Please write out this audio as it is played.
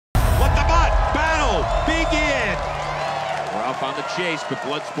Gruff on the chase, but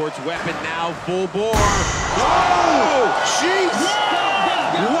Bloodsport's weapon now full bore. Oh, jeez!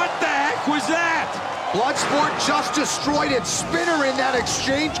 What the heck was that? Bloodsport just destroyed its spinner in that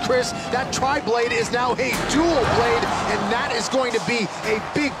exchange, Chris. That tri-blade is now a dual blade, and that is going to be a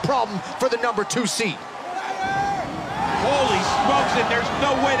big problem for the #2 seed. Holy smokes, and there's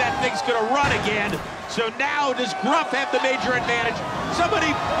no way that thing's gonna run again. So now does Gruff have the major advantage? Somebody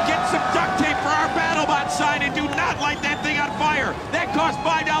get some duct tape for our BattleBot sign and do not light that thing on fire. That cost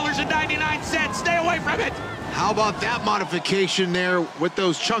 $5.99. Stay away from it. How about that modification there with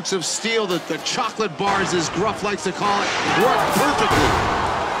those chunks of steel, the chocolate bars, as Gruff likes to call it, worked perfectly.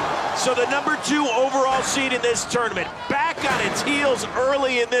 So the #2 overall seed in this tournament, back on its heels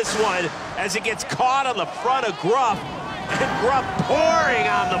early in this one as it gets caught on the front of Gruff, and Gruff pouring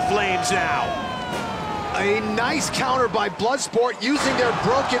on the flames now. A nice counter by Bloodsport, using their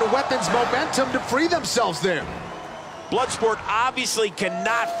broken weapons momentum to free themselves there. Bloodsport obviously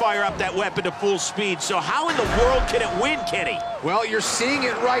cannot fire up that weapon to full speed, so how in the world can it win, Kenny? Well, you're seeing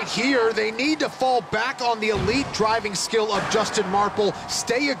it right here. They need to fall back on the elite driving skill of Justin Marple,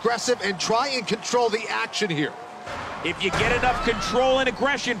 stay aggressive, and try and control the action here. If you get enough control and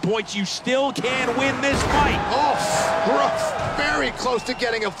aggression points, you still can win this fight. Oh, Gruff, very close to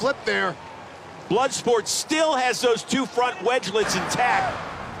getting a flip there. Bloodsport still has those two front wedgelets intact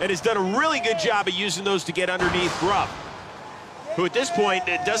and has done a really good job of using those to get underneath Gruff, who at this point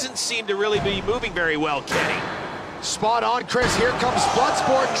it doesn't seem to really be moving very well, Kenny. Spot on, Chris. Here comes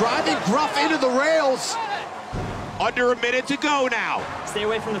Bloodsport driving Gruff into the rails. Under a minute to go now. Stay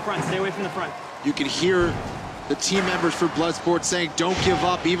away from the front, stay away from the front. You can hear the team members for Bloodsport saying, don't give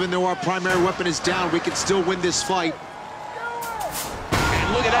up. Even though our primary weapon is down, we can still win this fight.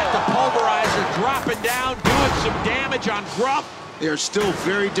 And look at that, the pulverizer dropping down, doing some damage on Gruff. They are still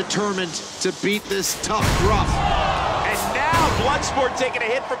very determined to beat this tough Gruff. And now Bloodsport taking a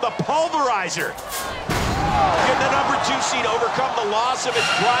hit from the pulverizer. Can the #2 seed overcome the loss of its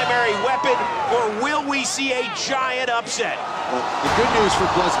primary weapon, or will we see a giant upset? Well, the good news for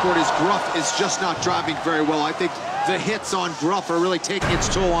Bloodsport is Gruff is just not driving very well. I think the hits on Gruff are really taking its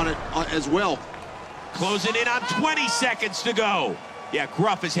toll on it as well. Closing in on 20 seconds to go. Yeah,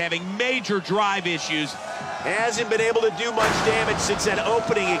 Gruff is having major drive issues. Hasn't been able to do much damage since that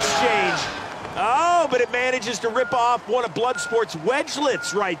opening exchange. Oh, but it manages to rip off one of Bloodsport's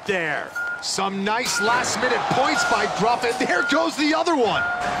wedgelets right there. Some nice last-minute points by Gruff, and there goes the other one.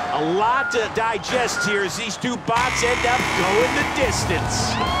 A lot to digest here as these two bots end up going the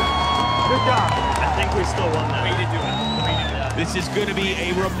distance. Good job. I think we still won that. We did do it. This is going to be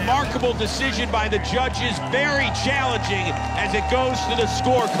a remarkable decision by the judges, very challenging as it goes to the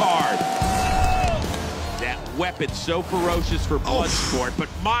scorecard. That weapon so ferocious for Bloodsport, but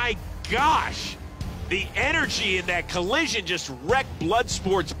my gosh, the energy in that collision just wrecked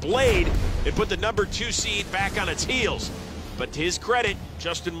Bloodsport's blade and put the #2 seed back on its heels. But to his credit,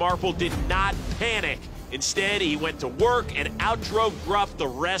 Justin Marple did not panic. Instead, he went to work and outdrove Gruff the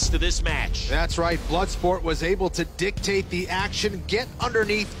rest of this match. That's right. Bloodsport was able to dictate the action, get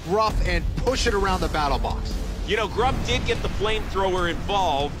underneath Gruff, and push it around the battle box. You know, Gruff did get the flamethrower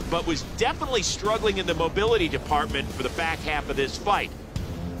involved, but was definitely struggling in the mobility department for the back half of this fight.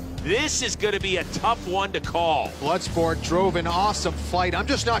 This is going to be a tough one to call. Bloodsport drove an awesome fight. I'm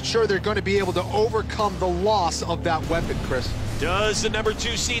just not sure they're going to be able to overcome the loss of that weapon, Chris. Does the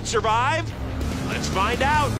 #2 seed survive? Let's find out.